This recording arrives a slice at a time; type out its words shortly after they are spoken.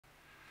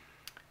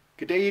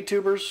Good day,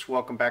 YouTubers.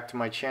 Welcome back to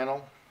my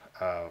channel.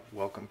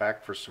 Welcome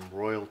back for some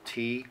royal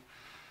tea.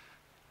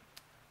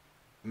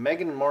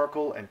 Meghan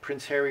Markle and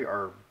Prince Harry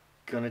are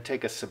going to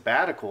take a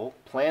sabbatical,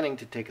 planning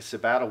to take a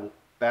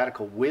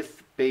sabbatical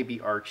with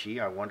baby Archie.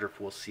 I wonder if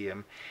we'll see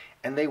him.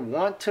 And they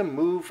want to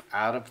move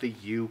out of the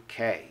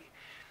UK.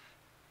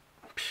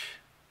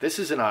 This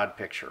is an odd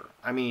picture.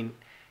 I mean,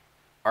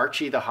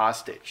 Archie the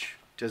hostage.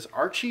 Does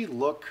Archie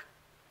look...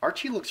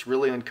 Archie looks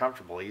really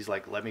uncomfortable. He's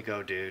like, let me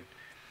go, dude.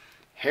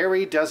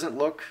 Harry doesn't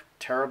look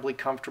terribly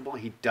comfortable.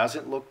 He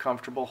doesn't look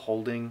comfortable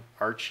holding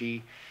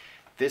Archie.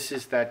 This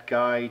is that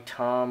guy,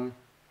 Tom,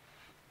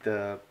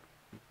 the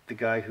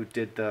guy who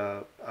did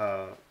the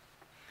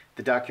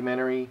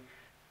documentary,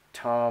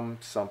 Tom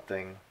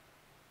something.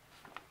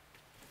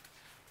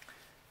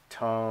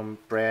 Tom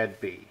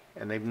Bradby.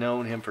 And they've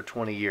known him for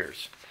 20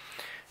 years.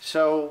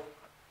 So,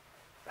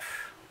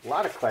 a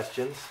lot of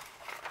questions.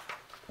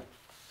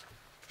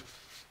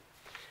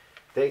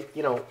 Harry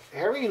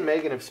and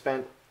Meghan have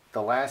spent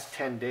the last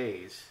 10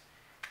 days.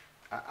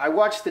 I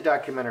watched the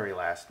documentary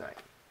last night,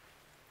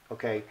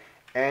 okay,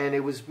 and it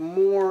was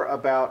more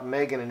about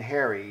Meghan and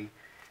Harry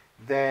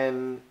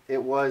than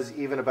it was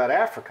even about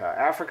Africa.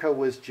 Africa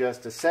was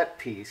just a set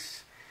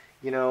piece,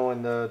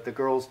 and the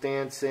girls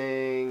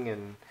dancing,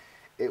 and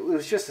it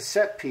was just a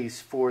set piece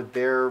for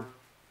their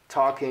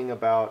talking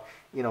about,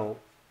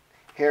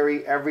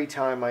 Harry. Every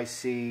time I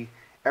see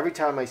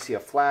a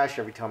flash,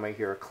 every time I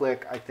hear a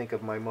click, I think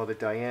of my mother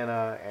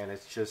Diana, and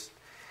it's just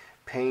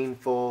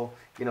painful.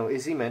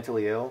 Is he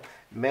mentally ill?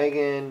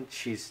 Meghan,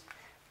 she's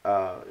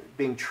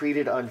being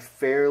treated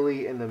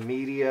unfairly in the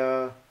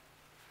media.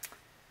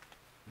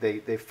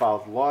 They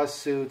filed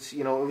lawsuits.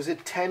 It was a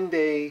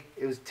 10-day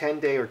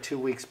or 2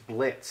 weeks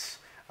blitz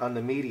on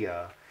the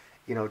media,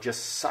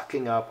 just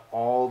sucking up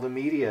all the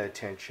media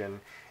attention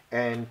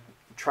and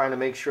trying to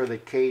make sure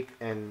that Kate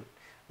and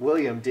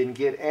William didn't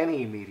get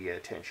any media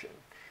attention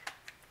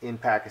in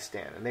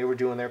Pakistan, and they were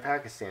doing their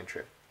Pakistan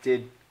trip.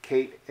 Did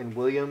Kate and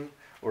William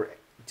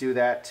do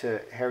that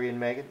to Harry and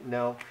Meghan?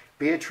 No.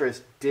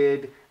 Beatrice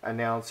did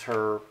announce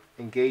her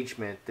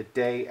engagement the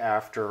day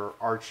after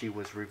Archie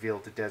was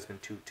revealed to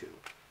Desmond Tutu.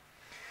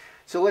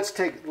 So let's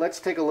take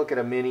a look at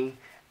a mini.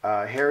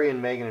 Harry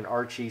and Meghan and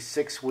Archie,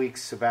 6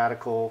 weeks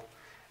sabbatical,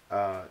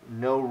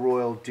 no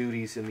royal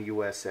duties in the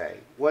USA.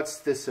 What's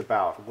this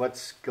about?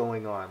 What's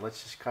going on?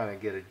 Let's just kind of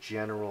get a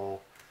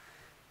general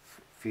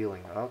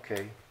feeling.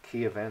 Okay,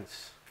 key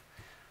events.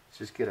 Let's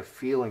just get a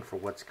feeling for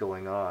what's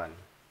going on.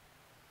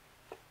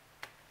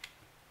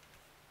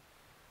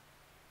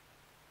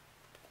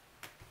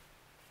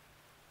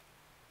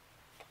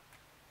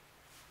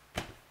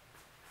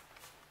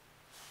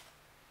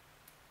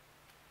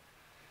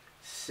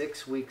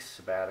 Six weeks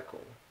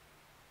sabbatical.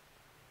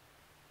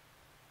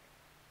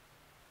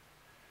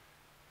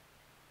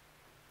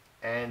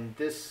 And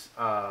this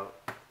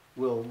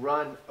will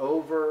run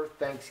over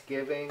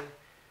Thanksgiving.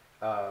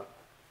 Almost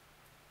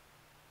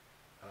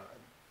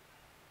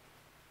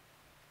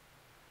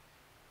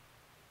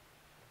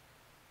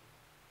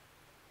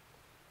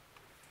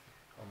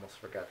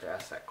forgot to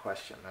ask that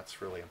question. That's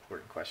a really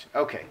important question.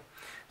 Okay,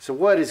 so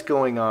what is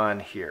going on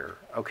here?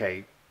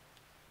 Okay,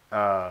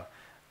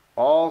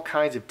 all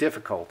kinds of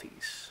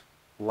difficulties,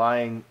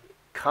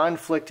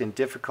 conflict and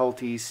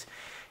difficulties,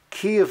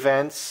 key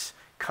events,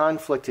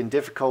 conflict and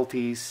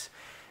difficulties,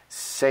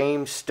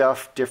 same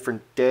stuff,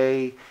 different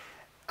day,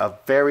 a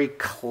very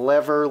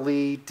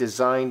cleverly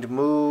designed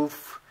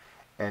move,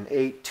 and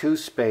 2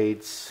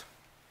 spades.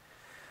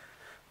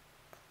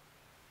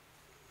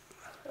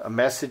 A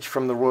message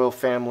from the royal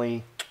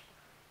family: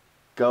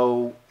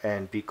 go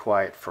and be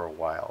quiet for a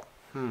while.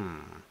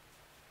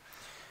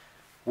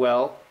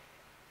 Well,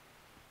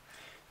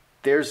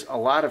 there's a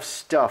lot of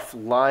stuff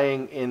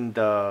lying in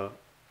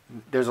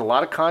there's a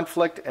lot of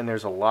conflict, and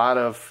there's a lot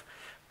of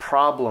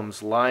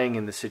problems lying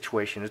in the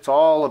situation. It's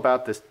all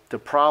about the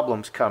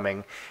problems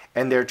coming,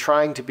 and they're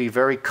trying to be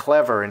very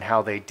clever in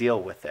how they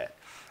deal with it.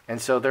 And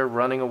so they're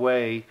running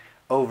away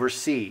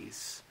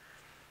overseas.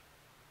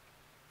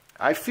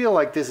 I feel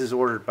like this is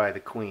ordered by the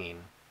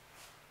Queen.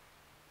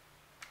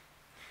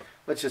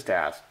 Let's just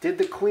ask, did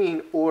the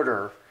Queen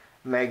order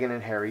Meghan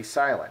and Harry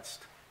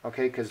silenced?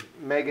 Okay, because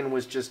Meghan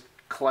was just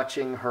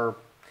clutching her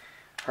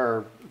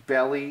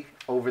belly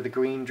over the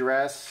green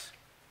dress.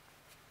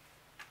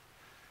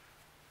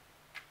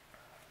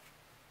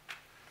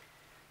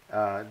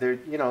 They're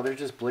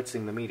just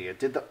blitzing the media.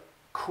 Did the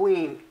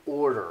Queen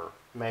order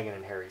Meghan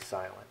and Harry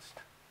silenced?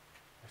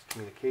 There's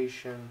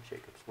communication,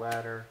 Jacob's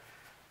ladder.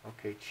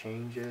 Okay,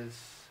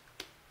 changes.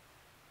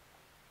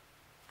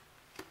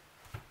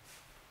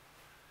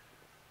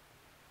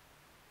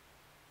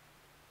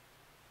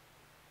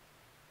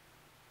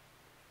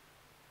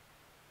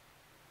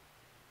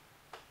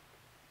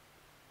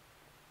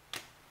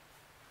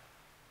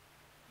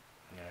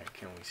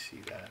 Can we see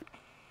that?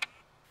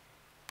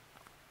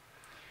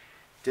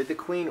 Did the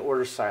Queen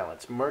order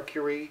silence?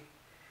 Mercury,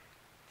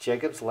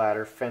 Jacob's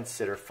ladder, fence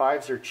sitter.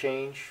 5s are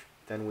change.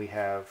 Then we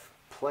have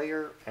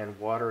player and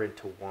water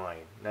into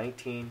wine.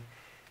 19,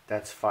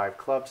 that's 5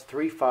 clubs.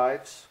 3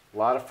 5s. A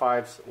lot of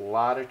fives, a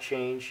lot of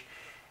change.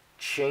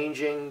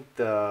 Changing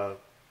the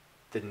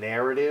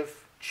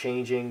narrative,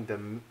 changing the,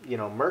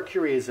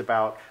 Mercury is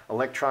about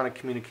electronic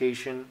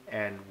communication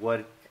and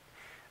what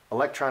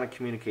electronic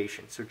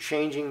communication. So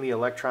changing the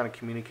electronic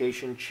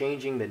communication,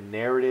 changing the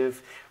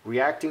narrative,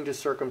 reacting to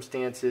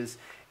circumstances,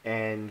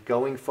 and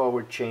going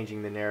forward,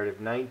 changing the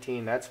narrative.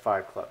 19, that's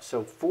 5 clubs.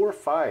 So 4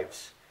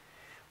 fives.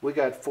 We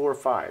got 4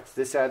 fives.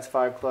 This adds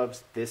 5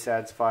 clubs. This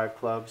adds 5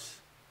 clubs.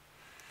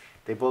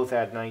 They both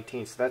add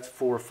 19, so that's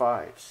 4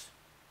 fives.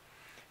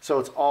 So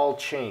it's all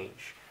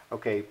change.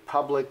 Okay,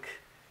 public,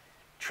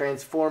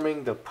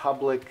 transforming the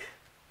public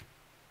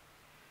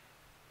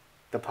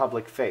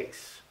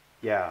face.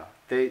 Yeah.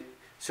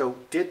 So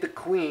did the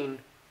Queen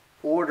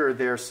order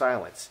their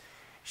silence?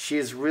 She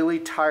is really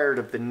tired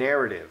of the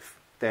narrative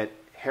that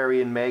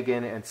Harry and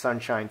Meghan and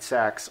Sunshine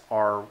Sachs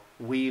are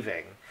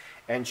weaving,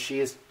 and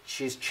she's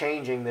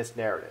changing this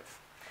narrative.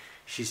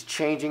 She's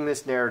changing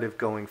this narrative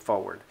going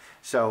forward.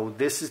 So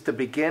this is the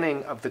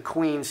beginning of the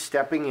Queen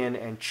stepping in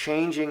and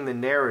changing the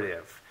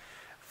narrative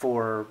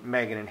for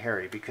Meghan and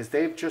Harry, because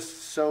they've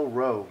just so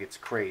rogue, it's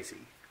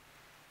crazy.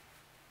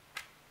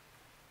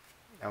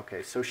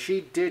 Okay, so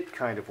she did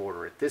kind of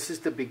order it. This is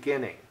the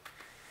beginning.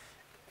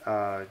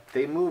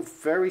 They move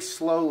very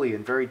slowly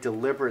and very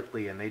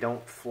deliberately, and they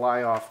don't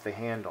fly off the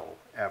handle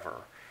ever.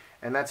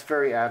 And that's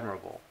very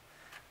admirable.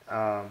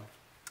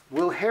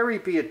 Will Harry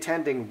be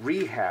attending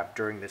rehab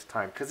during this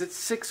time? Because it's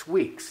 6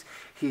 weeks.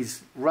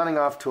 He's running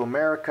off to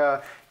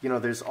America.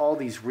 There's all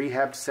these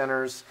rehab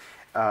centers.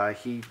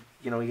 He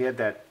had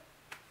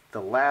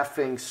the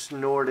laughing,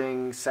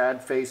 snorting,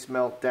 sad face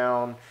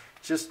meltdown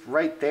just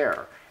right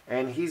there.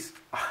 And he's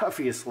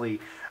obviously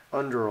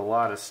under a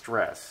lot of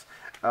stress.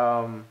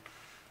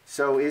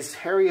 So is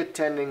Harry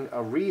attending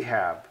a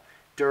rehab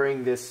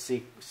during this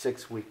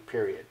 6-week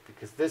period?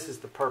 Because this is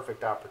the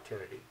perfect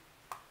opportunity.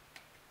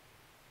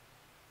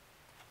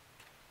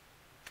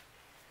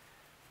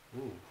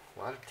 Ooh, a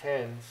lot of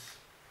 10s.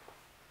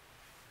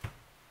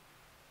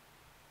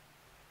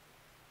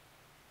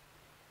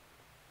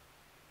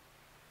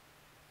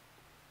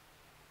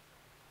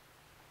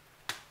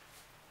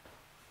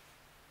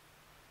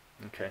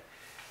 Okay.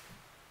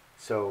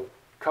 So,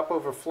 cup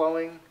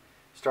overflowing,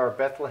 Star of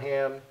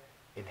Bethlehem,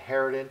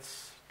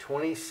 inheritance,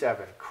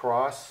 27,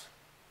 cross.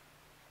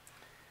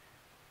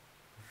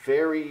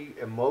 Very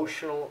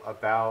emotional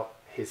about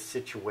his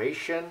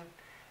situation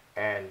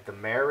and the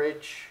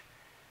marriage.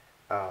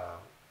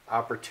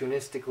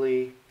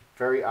 Opportunistically,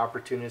 very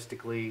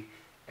opportunistically,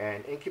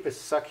 and incubus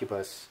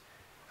succubus,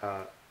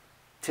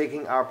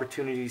 taking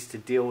opportunities to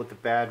deal with the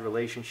bad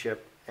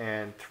relationship,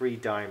 and 3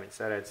 diamonds.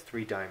 That adds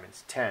 3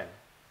 diamonds. 10.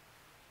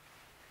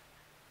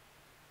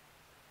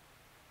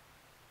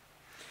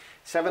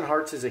 7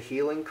 hearts is a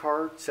healing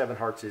card. 7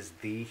 hearts is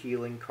the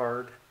healing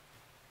card.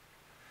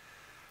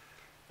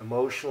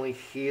 Emotionally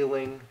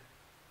healing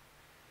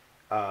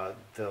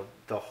the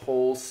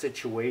whole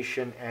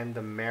situation and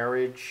the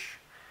marriage.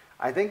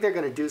 I think they're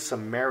going to do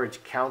some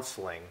marriage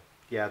counseling.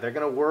 Yeah, they're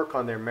going to work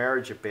on their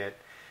marriage a bit.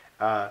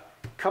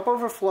 Cup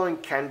overflowing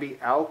can be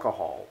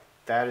alcohol.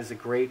 That is a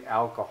great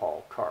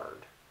alcohol card.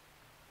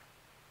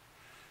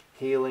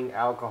 Healing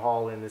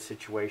alcohol in the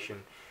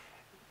situation.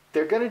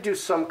 They're going to do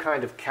some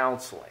kind of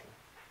counseling.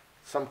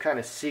 Some kind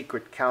of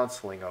secret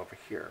counseling over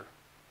here.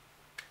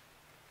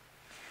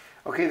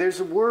 Okay, there's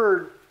a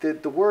word.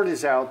 The word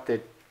is out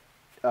that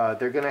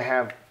they're going to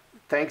have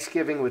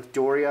Thanksgiving with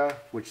Doria,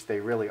 which they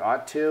really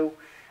ought to,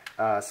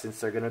 since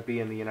they're going to be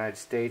in the United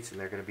States and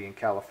they're going to be in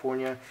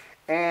California.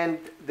 And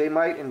they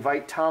might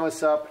invite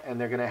Thomas up, and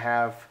they're going to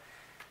have,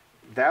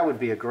 that would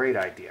be a great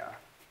idea.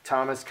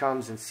 Thomas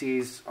comes and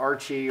sees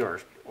Archie,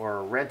 or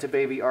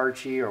Rent-A-Baby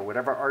Archie, or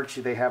whatever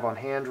Archie they have on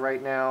hand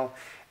right now,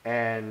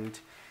 and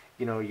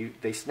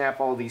they snap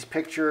all these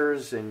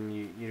pictures, and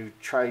you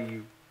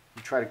try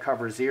to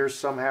cover his ears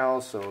somehow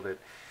so that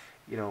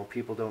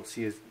people don't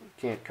see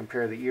can't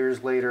compare the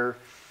ears later.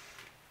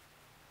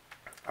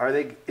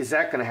 Is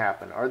that going to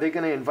happen? Are they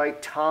going to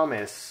invite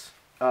Thomas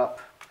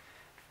up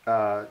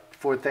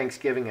for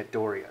Thanksgiving at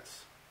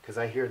Doria's? Because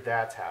I hear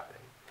that's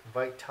happening.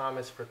 Invite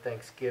Thomas for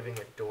Thanksgiving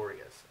at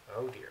Doria's.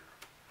 Oh dear.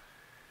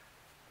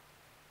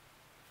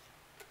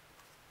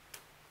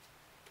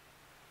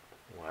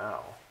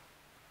 Wow.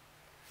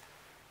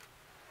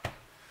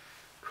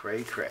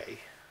 Cray cray.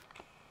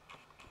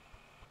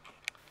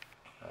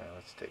 All right,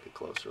 let's take a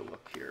closer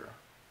look here.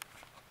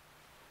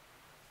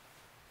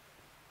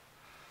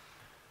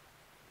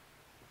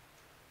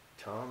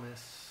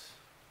 Thomas,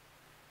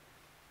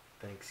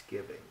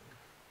 Thanksgiving.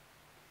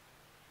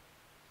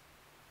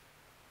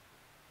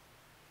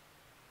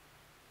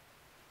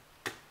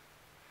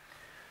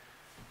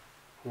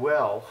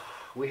 Well,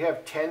 we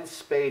have 10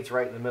 spades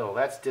right in the middle.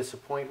 That's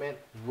disappointment.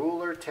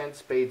 Ruler, 10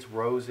 spades,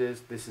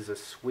 roses. This is a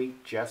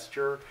sweet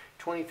gesture.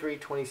 23,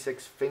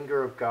 26,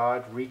 finger of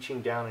God,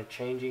 reaching down and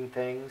changing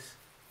things.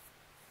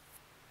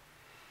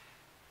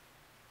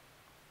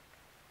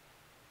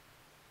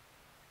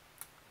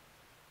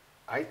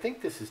 I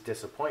think this is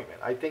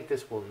disappointment. I think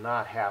this will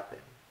not happen.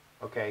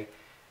 Okay?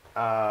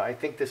 I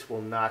think this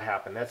will not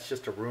happen. That's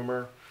just a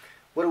rumor.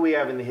 What do we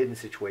have in the hidden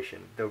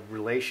situation? The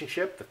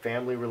relationship, the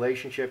family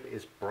relationship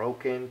is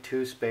broken,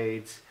 2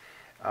 spades,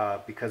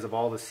 because of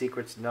all the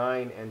secrets,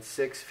 9 and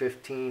 6,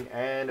 15,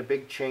 and a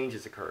big change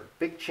has occurred.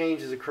 Big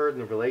change has occurred in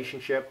the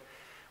relationship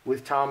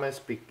with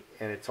Thomas,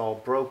 and it's all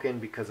broken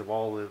because of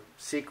all the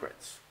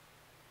secrets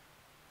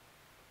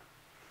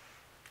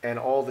and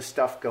all the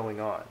stuff going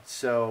on.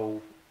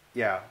 So,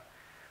 yeah,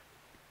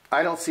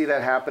 I don't see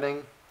that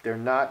happening. They're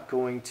not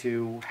going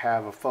to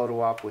have a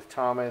photo op with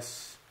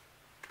Thomas.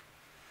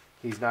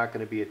 He's not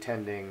going to be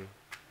attending.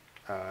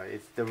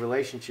 It's the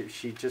relationship.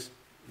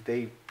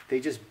 They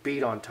just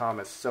beat on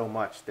Thomas so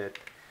much that,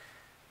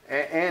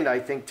 and I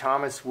think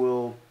Thomas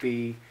will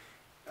be,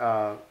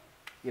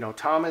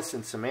 Thomas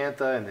and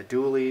Samantha and the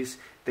Dooleys,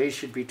 they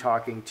should be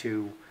talking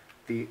to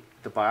the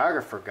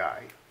biographer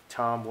guy,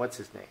 Tom. What's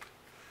his name?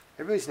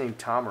 Everybody's named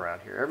Tom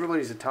around here.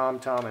 Everybody's a Tom,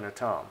 and a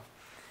Tom.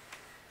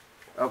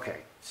 Okay.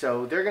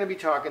 So they're going to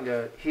be talking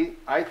to,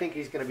 I think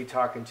he's going to be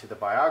talking to the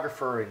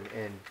biographer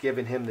and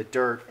giving him the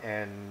dirt,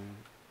 and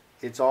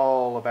it's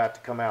all about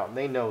to come out, and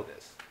they know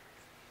this.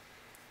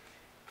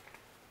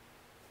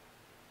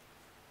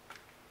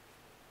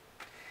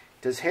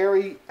 Does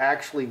Harry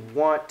actually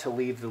want to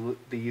leave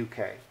the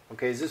UK?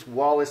 Okay, is this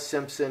Wallace,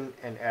 Simpson,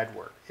 and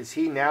Edward? Is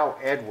he now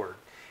Edward?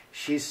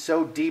 She's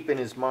so deep in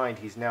his mind,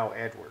 he's now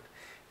Edward.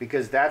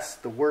 Because that's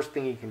the worst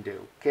thing he can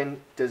do.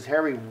 Does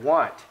Harry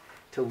want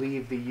to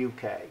leave the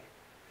UK?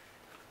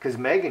 Because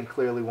Meghan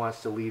clearly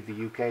wants to leave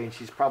the UK, and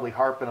she's probably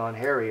harping on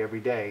Harry every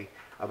day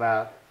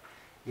about,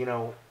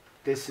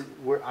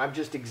 I'm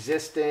just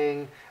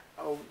existing.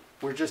 Oh,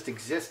 we're just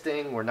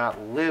existing. We're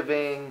not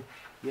living.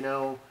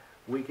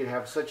 We could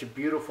have such a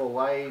beautiful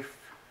life.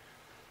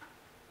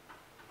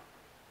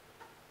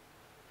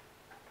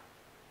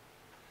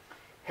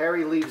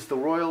 Harry leaves the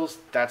royals.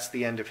 That's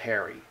the end of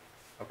Harry.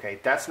 Okay,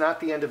 that's not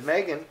the end of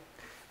Meghan.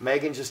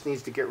 Meghan just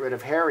needs to get rid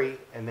of Harry,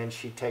 and then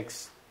she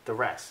takes the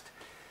rest.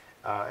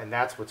 And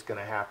that's what's going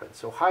to happen.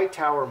 So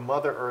Hightower,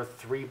 Mother Earth,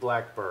 3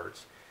 black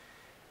birds.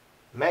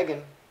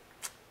 Meghan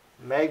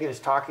is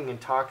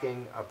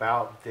talking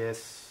about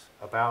this,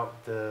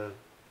 about the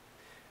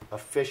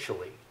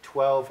officially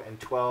 12 and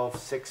 12,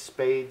 6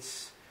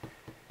 spades,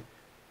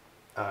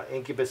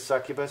 incubus,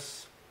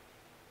 succubus,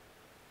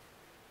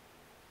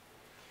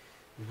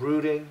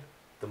 rooting,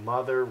 the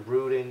mother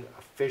rooting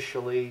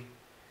officially.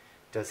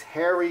 Does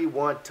Harry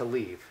want to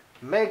leave?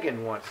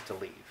 Meghan wants to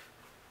leave.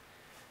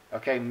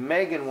 Okay,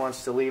 Meghan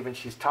wants to leave, and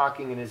she's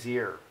talking in his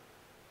ear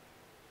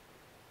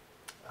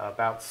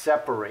about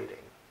separating.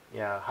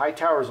 Yeah,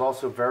 Hightower is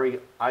also very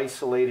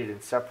isolated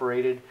and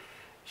separated.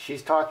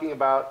 She's talking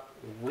about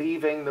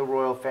leaving the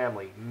royal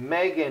family.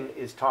 Meghan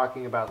is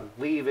talking about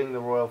leaving the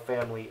royal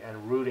family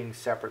and rooting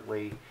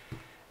separately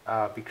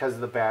because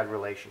of the bad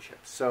relationship.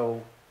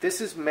 So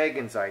this is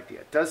Meghan's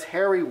idea. Does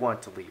Harry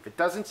want to leave? It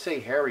doesn't say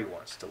Harry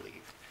wants to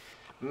leave.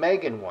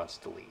 Meghan wants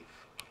to leave.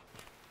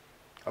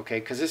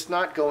 Okay, because it's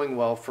not going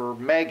well for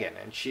Meghan,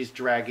 and she's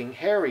dragging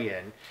Harry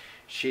in.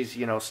 She's,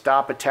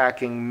 stop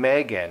attacking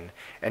Meghan,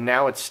 and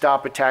now it's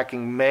stop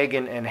attacking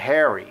Meghan and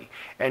Harry.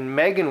 And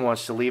Meghan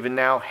wants to leave, and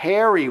now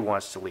Harry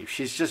wants to leave.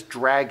 She's just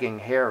dragging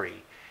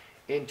Harry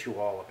into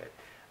all of it.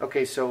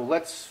 Okay, so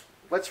let's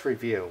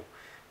review.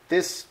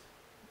 This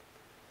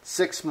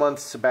 6-month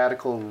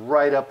sabbatical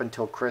right up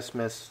until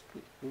Christmas,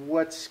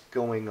 what's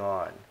going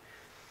on?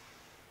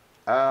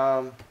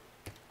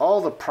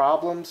 All the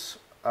problems...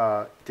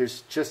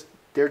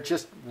 they're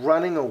just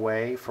running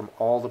away from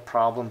all the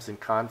problems and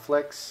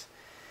conflicts,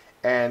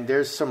 and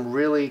there's some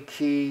really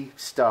key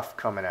stuff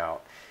coming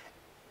out.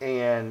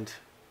 And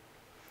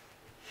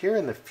here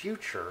in the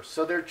future,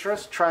 so they're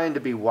just trying to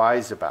be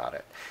wise about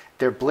it.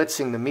 They're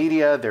blitzing the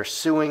media, they're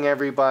suing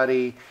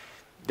everybody,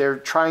 they're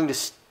trying to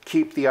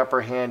keep the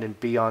upper hand and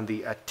be on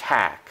the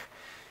attack.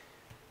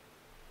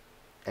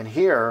 And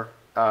here,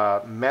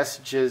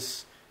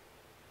 messages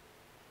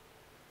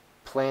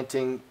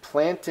planting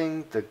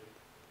the...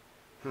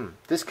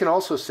 This can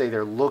also say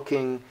they're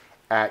looking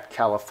at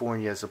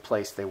California as a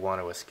place they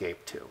want to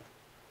escape to.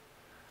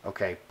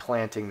 Okay,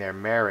 planting their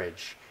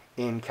marriage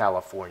in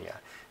California.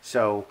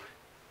 So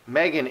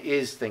Meghan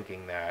is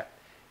thinking that.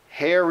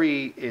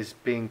 Harry is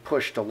being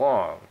pushed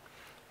along,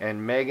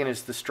 and Meghan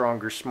is the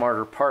stronger,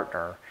 smarter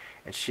partner,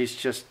 and she's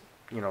just,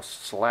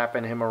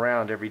 slapping him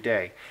around every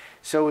day.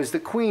 So is the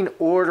Queen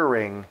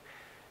ordering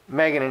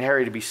Meghan and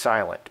Harry to be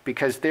silent?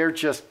 Because they're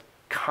just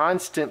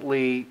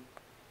constantly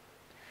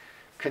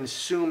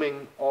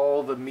consuming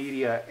all the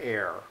media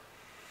air.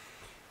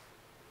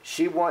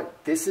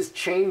 This is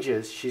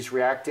changes. She's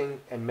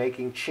reacting and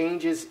making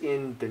changes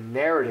in the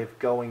narrative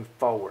going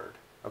forward.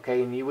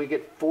 Okay, and we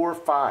get 4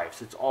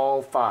 5s. It's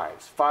all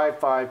 5s. 5,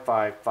 5,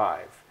 5,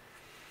 5.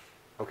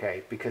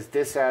 Okay, because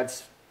this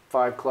adds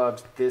 5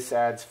 clubs, this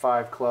adds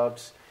 5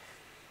 clubs.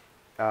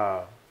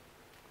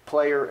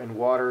 Player and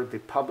water, the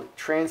public,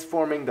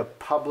 transforming the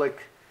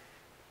public,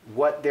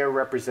 what they're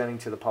representing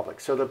to the public.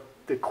 So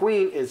the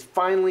Queen is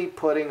finally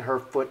putting her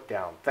foot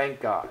down. Thank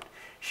God.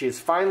 She is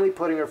finally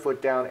putting her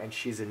foot down, and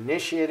she's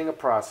initiating a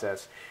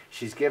process.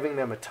 She's giving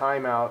them a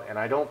timeout, and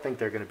I don't think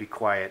they're going to be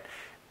quiet.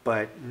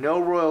 But no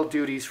royal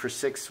duties for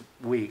 6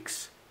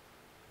 weeks.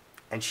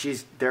 And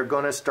they're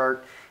going to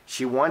start,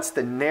 she wants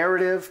the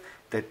narrative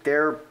that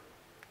they're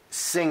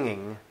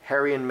singing,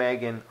 Harry and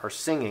Meghan are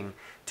singing,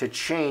 to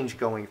change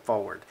going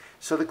forward.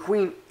 So the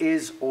Queen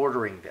is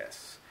ordering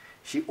this.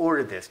 She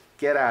ordered this,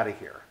 get out of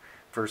here,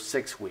 for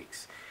 6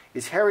 weeks.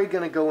 Is Harry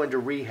going to go into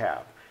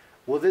rehab?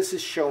 Well, this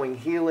is showing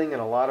healing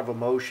and a lot of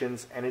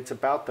emotions, and it's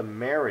about the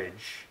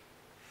marriage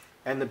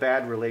and the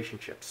bad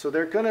relationships. So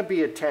they're going to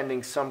be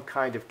attending some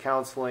kind of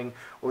counseling,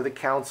 or the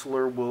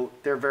counselor will,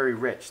 they're very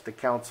rich, the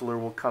counselor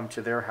will come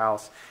to their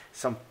house,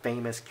 some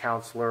famous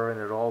counselor,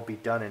 and it'll all be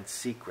done in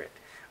secret.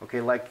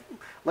 Okay,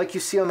 like you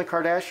see on the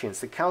Kardashians,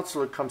 the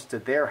counselor comes to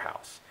their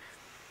house.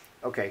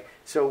 Okay,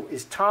 so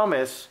is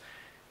Thomas,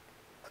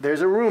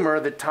 there's a rumor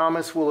that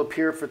Thomas will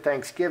appear for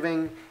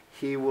Thanksgiving.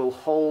 He will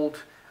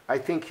hold, I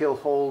think he'll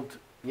hold,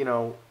 you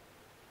know,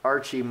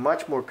 Archie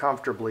much more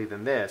comfortably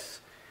than this,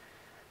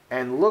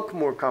 and look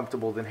more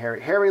comfortable than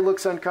Harry. Harry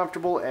looks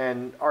uncomfortable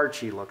and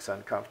Archie looks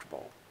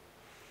uncomfortable.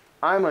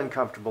 I'm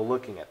uncomfortable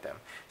looking at them.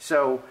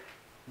 So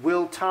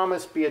will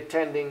Thomas be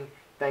attending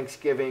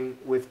Thanksgiving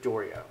with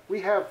Doria?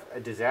 We have a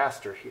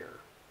disaster here.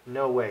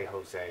 No way,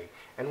 Jose.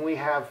 And we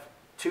have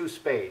 2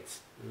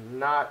 spades,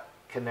 not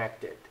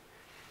connected.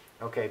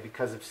 Okay,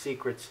 because of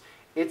secrets.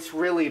 It's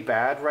really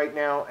bad right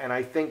now, and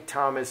I think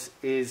Thomas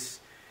is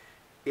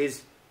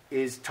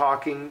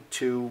talking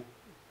to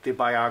the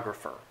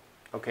biographer.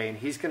 Okay, and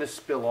he's going to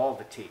spill all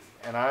the tea,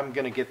 and I'm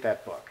going to get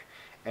that book,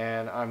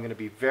 and I'm going to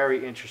be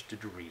very interested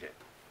to read it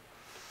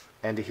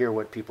and to hear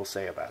what people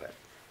say about it.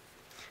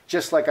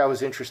 Just like I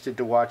was interested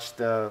to watch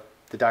the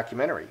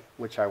documentary,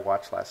 which I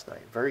watched last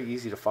night. Very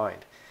easy to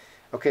find.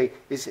 Okay,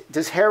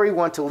 does Harry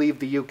want to leave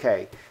the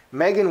UK?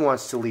 Meghan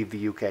wants to leave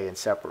the UK and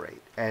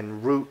separate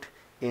and root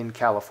in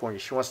California.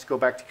 She wants to go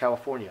back to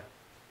California.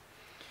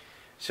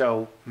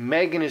 So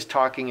Meghan is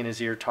talking in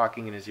his ear,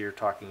 talking in his ear,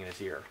 talking in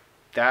his ear.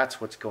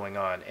 That's what's going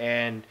on.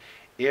 And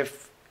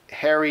if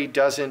Harry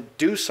doesn't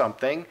do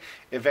something,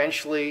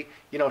 eventually,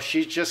 you know,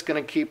 she's just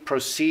going to keep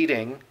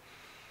proceeding.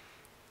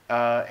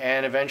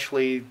 And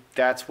eventually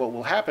that's what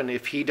will happen.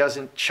 If he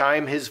doesn't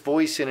chime his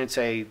voice in and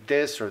say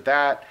this or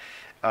that,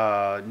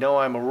 no,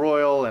 I'm a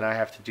royal and I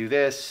have to do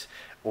this,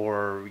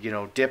 or, you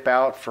know, dip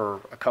out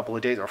for a couple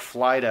of days, or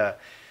fly to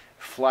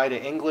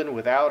England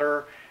without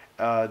her,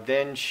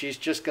 then she's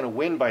just going to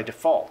win by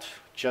default,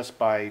 just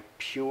by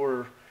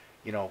pure,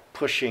 you know,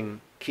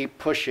 keep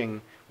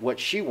pushing what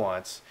she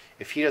wants.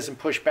 If he doesn't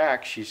push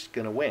back, she's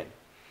going to win.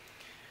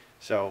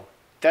 So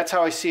that's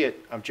how I see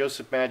it. I'm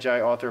Joseph Magi,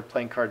 author of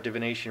Playing Card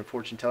Divination and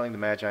Fortune Telling, the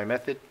Magi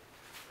Method.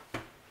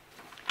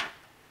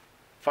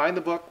 Find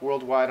the book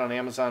worldwide on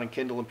Amazon and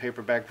Kindle and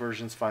paperback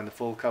versions. Find the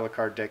full color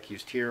card deck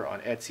used here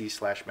on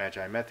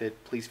Etsy/Magi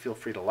Method. Please feel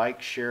free to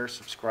like, share,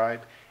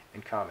 subscribe,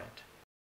 and comment.